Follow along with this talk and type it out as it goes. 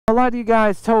A lot of you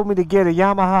guys told me to get a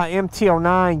Yamaha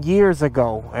MT-09 years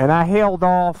ago, and I held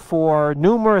off for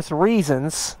numerous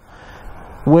reasons,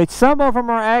 which some of them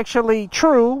are actually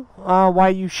true, why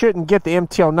you shouldn't get the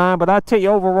MT-09, but I tell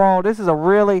you, overall, this is a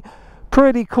really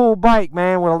pretty cool bike,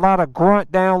 man, with a lot of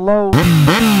grunt down low.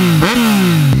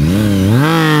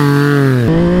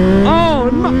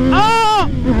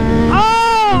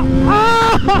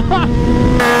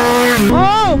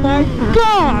 Oh my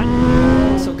God!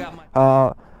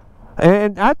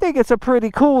 And I think it's a pretty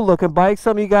cool looking bike.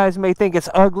 Some of you guys may think it's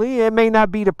ugly. It may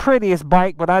not be the prettiest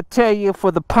bike, but I tell you,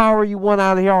 for the power you want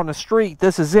out of here on the street,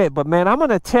 this is it. But man, I'm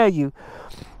gonna tell you,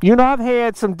 you know, I've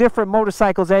had some different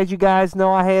motorcycles, as you guys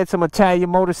know. I had some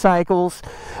Italian motorcycles,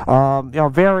 you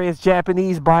know, various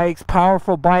Japanese bikes,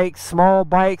 powerful bikes, small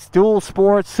bikes, dual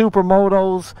sports,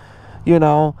 supermotos, you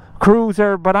know,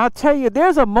 cruiser. But I'll tell you,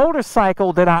 there's a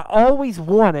motorcycle that I always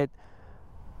wanted,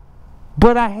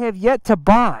 but I have yet to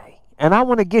buy. And I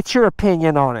want to get your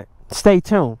opinion on it. Stay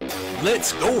tuned.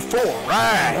 Let's go for a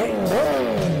ride.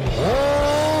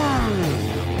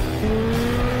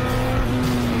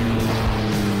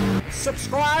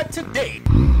 Subscribe today.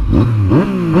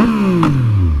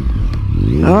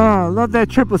 Oh, I love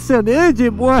that triple cylinder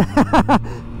engine, boy.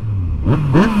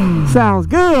 Sounds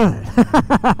good.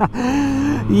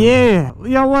 Yeah, you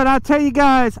know what, I'll tell you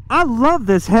guys, I love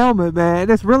this helmet,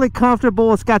 man. It's really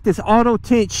comfortable. It's got this auto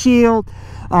tint shield,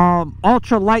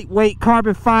 ultra lightweight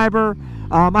carbon fiber.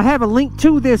 I have a link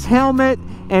to this helmet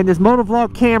and this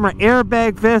motovlog camera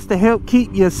airbag vest to help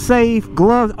keep you safe.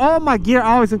 Gloves, all my gear.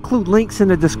 I always include links in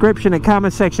the description and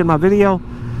comment section of my video.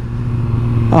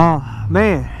 Oh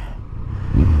man,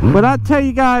 but I'll tell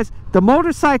you guys, the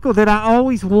motorcycle that I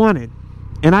always wanted,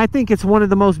 and I think it's one of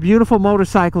the most beautiful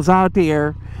motorcycles out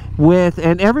there,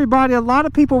 and everybody, a lot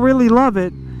of people really love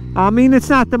it. I mean, it's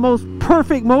not the most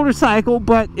perfect motorcycle,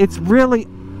 but it's really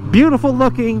beautiful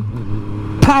looking,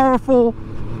 powerful,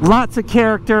 lots of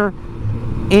character,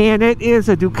 and it is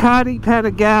a Ducati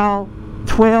Panigale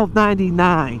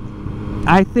 1299.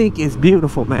 I think it's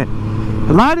beautiful, man.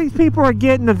 A lot of these people are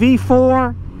getting the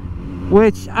V4,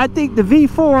 which I think the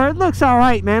V4, it looks all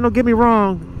right, man. Don't get me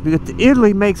wrong.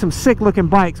 Italy makes some sick looking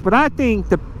bikes, but I think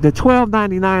the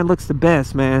 1299 looks the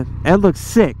best, man. It looks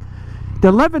sick.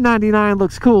 The 1199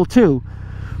 looks cool too.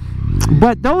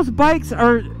 But those bikes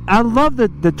are, I love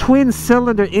the twin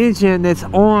cylinder engine that's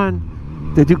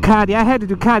on the Ducati. I had the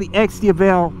Ducati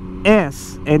XDL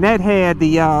S, and that had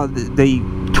the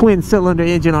twin cylinder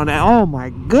engine on that. Oh my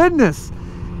goodness,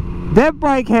 that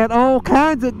bike had all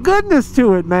kinds of goodness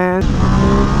to it, man.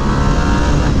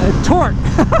 And torque.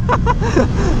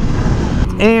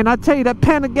 And I tell you, that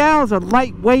Panigales are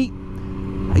lightweight.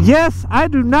 Yes, I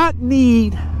do not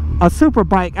need a super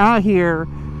bike out here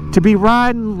to be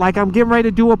riding like I'm getting ready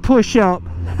to do a push-up.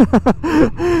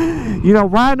 You know,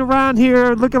 riding around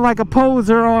here looking like a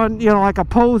poser on, you know, like a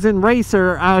posing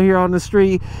racer out here on the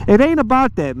street. It ain't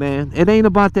about that, man. It ain't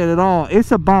about that at all.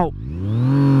 It's about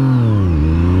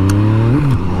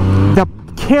the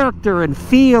character and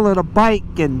feel of the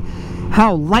bike and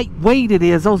how lightweight it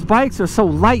is. Those bikes are so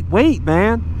lightweight,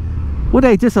 man. What,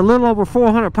 they just a little over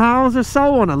 400 pounds or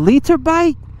so on a liter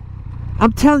bike?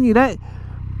 I'm telling you that.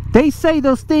 They say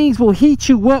those things will heat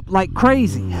you up like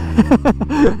crazy.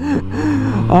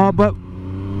 But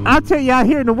I'll tell you, out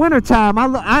here in the wintertime,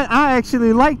 I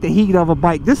actually like the heat of a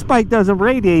bike. This bike doesn't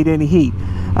radiate any heat.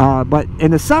 But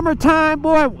in the summertime,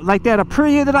 boy, like that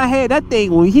Aprilia that I had, that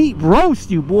thing will heat roast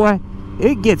you, boy.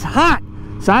 It gets hot.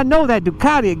 So I know that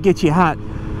Ducati will get you hot.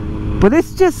 But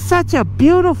it's just such a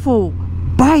beautiful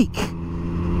bike.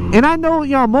 And I know,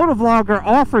 you know, a motovlogger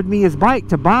offered me his bike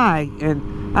to buy,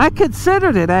 and I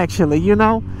considered it, actually, you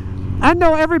know. I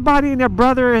know everybody and their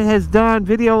brother has done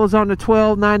videos on the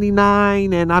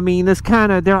 1299, and I mean, it's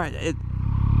kind of, I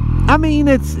mean,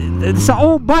 it's an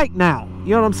old bike now.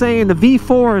 You know what I'm saying? The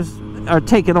V4s are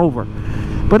taking over.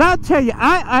 But I'll tell you,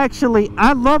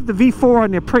 I love the V4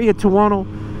 and the Aprilia Tuono.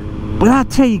 But I'll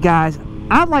tell you guys,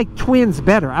 I like twins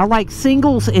better. I like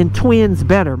singles and twins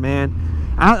better, man.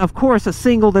 Of course, a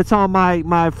single that's on my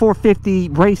 450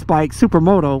 race bike,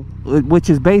 Supermoto, which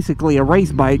is basically a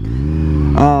race bike.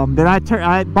 By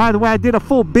the way, I did a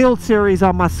full build series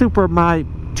on my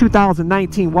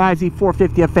 2019 YZ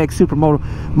 450 FX Supermoto.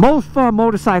 Most fun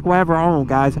motorcycle I ever owned,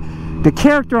 guys. The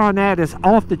character on that is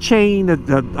off the chain.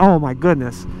 Oh my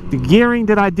goodness. The gearing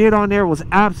that I did on there was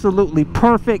absolutely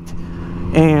perfect.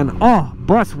 And oh,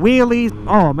 bust wheelies.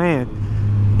 Oh man,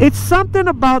 it's something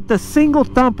about the single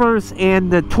thumpers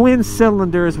and the twin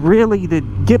cylinders really that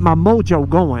get my mojo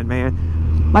going, man.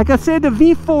 Like I said, the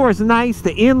V4 is nice, the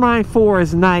inline 4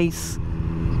 is nice,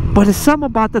 but it's something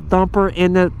about the thumper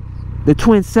and The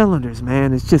twin cylinders,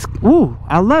 man. It's just, ooh,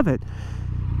 I love it.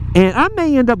 And I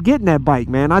may end up getting that bike,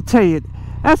 man. I tell you,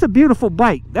 that's a beautiful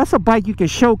bike. That's a bike you can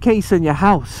showcase in your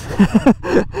house.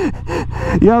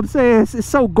 You know what I'm saying? It's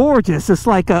so gorgeous. It's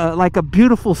like a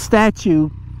beautiful statue,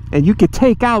 and you can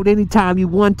take out anytime you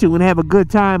want to and have a good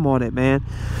time on it, man.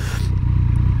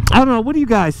 I don't know. What do you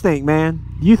guys think, man?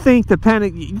 You think you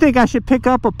think I should pick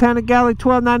up a Panigale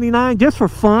 1299 just for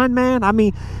fun, man? I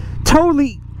mean,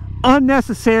 totally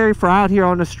unnecessary for out here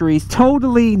on the streets.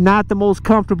 Totally not the most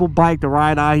comfortable bike to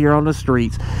ride out here on the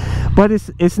streets. But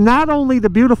it's not only the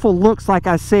beautiful looks, like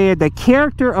I said, the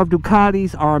character of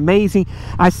Ducatis are amazing.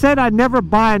 I said I'd never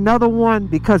buy another one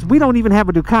because we don't even have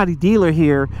a Ducati dealer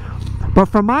here. But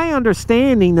from my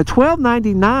understanding, the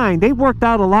 1299, they worked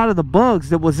out a lot of the bugs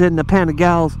that was in the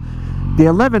Panigales. The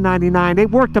 1199, they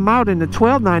worked them out in the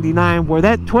 1299, where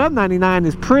that 1299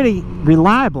 is pretty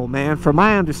reliable, man, from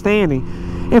my understanding.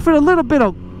 And for the little bit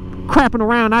of crapping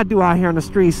around I do out here on the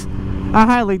streets, I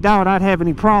highly doubt I'd have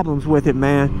any problems with it,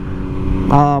 man.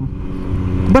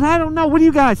 But I don't know. What do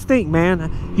you guys think,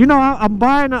 man? You know,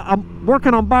 I'm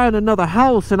working on buying another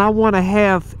house, and I want to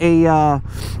have a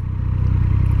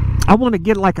I want to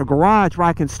get like a garage where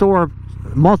I can store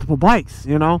multiple bikes,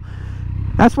 you know.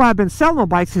 That's why I've been selling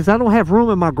bikes, because I don't have room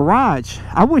in my garage.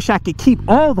 I wish I could keep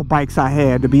all the bikes I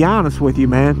had, to be honest with you,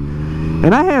 man.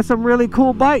 And I had some really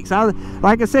cool bikes.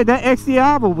 Like I said, that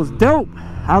XD was dope.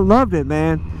 I loved it,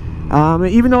 man.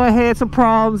 Even though I had some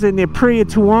problems, and the Aprilia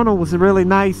Tuono was really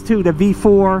nice too. The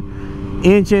V4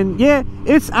 engine, yeah,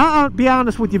 I'll be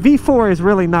honest with you, V4 is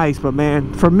really nice, but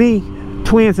man, for me,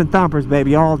 twins and thumpers,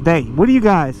 baby, all day. What do you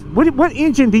guys, what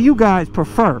engine do you guys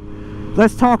prefer?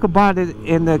 Let's talk about it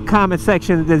in the comment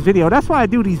section of this video. That's why I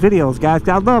do these videos, guys.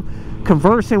 I love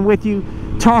conversing with you,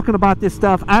 talking about this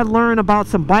stuff. I learn about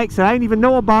some bikes that I didn't even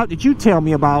know about that you tell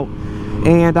me about.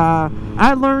 And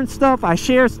I learn stuff, I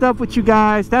share stuff with you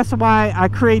guys. That's why I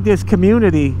create this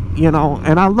community, you know,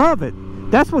 and I love it.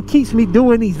 That's what keeps me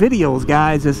doing these videos,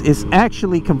 guys, is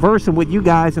actually conversing with you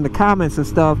guys in the comments and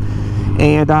stuff.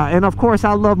 And of course,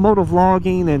 I love moto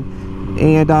vlogging, and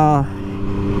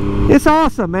it's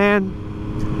awesome, man.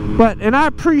 And I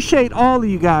appreciate all of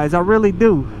you guys. I really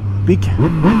do.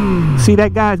 See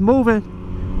that guy's moving?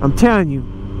 I'm telling you,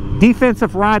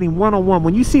 defensive riding 101.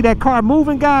 When you see that car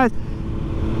moving, guys,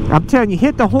 I'm telling you,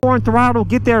 hit the horn, throttle,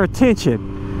 get their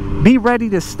attention. Be ready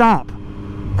to stop.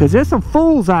 Because there's some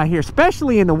fools out here,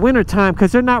 especially in the wintertime,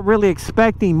 because they're not really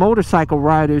expecting motorcycle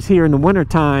riders here in the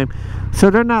wintertime. So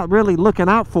they're not really looking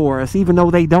out for us, even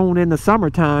though they don't in the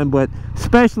summertime. But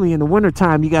especially in the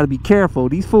wintertime, you got to be careful.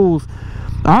 These fools,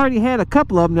 I already had a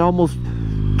couple of them that almost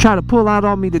try to pull out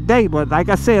on me today. But like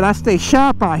I said, I stay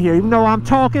sharp out here. Even though I'm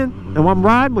talking and I'm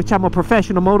riding, which I'm a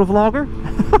professional motor vlogger,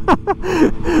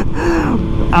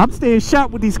 I'm staying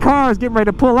sharp with these cars getting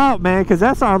ready to pull out, man, because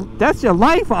that's your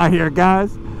life out here,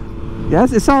 guys.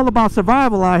 Yes, it's all about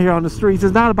survival out here on the streets.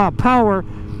 It's not about power.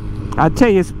 I tell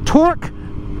you, it's torque.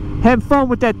 Having fun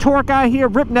with that torque out here,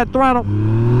 ripping that throttle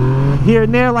here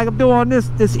and there like I'm doing on this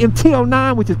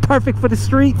MT-09, which is perfect for the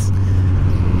streets.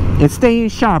 And staying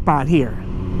sharp out here.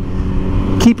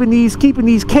 Keeping these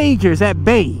cagers at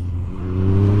bay.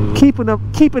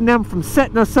 Keeping them from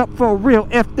setting us up for a real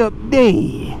effed up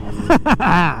day.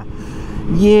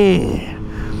 Yeah.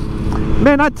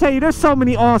 Man, I tell you, there's so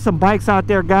many awesome bikes out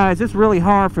there, guys. It's really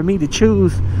hard for me to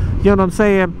choose. You know what I'm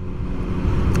saying?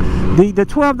 The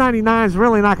 1299 is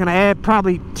really not going to add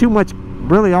probably too much,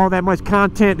 really all that much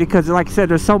content, because like I said,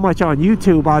 there's so much on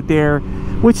YouTube out there,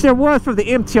 which there was for the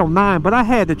MT-09, but I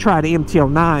had to try the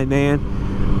MT-09, man.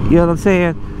 You know what I'm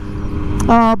saying?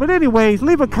 But anyways,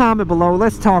 leave a comment below.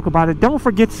 Let's talk about it. Don't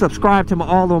forget to subscribe to my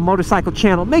All On Motorcycle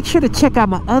channel. Make sure to check out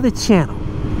my other channel,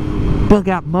 Bug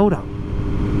Out Moto.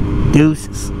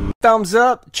 Deuces. Thumbs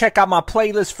up. Check out my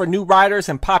playlist for new riders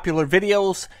and popular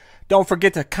videos. Don't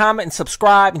forget to comment and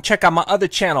subscribe, and check out my other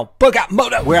channel, Bug Out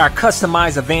Moto, where I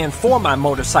customize a van for my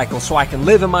motorcycle so I can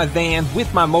live in my van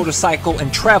with my motorcycle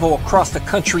and travel across the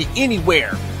country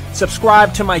anywhere.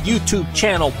 Subscribe to my YouTube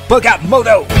channel, Bug Out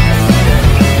Moto.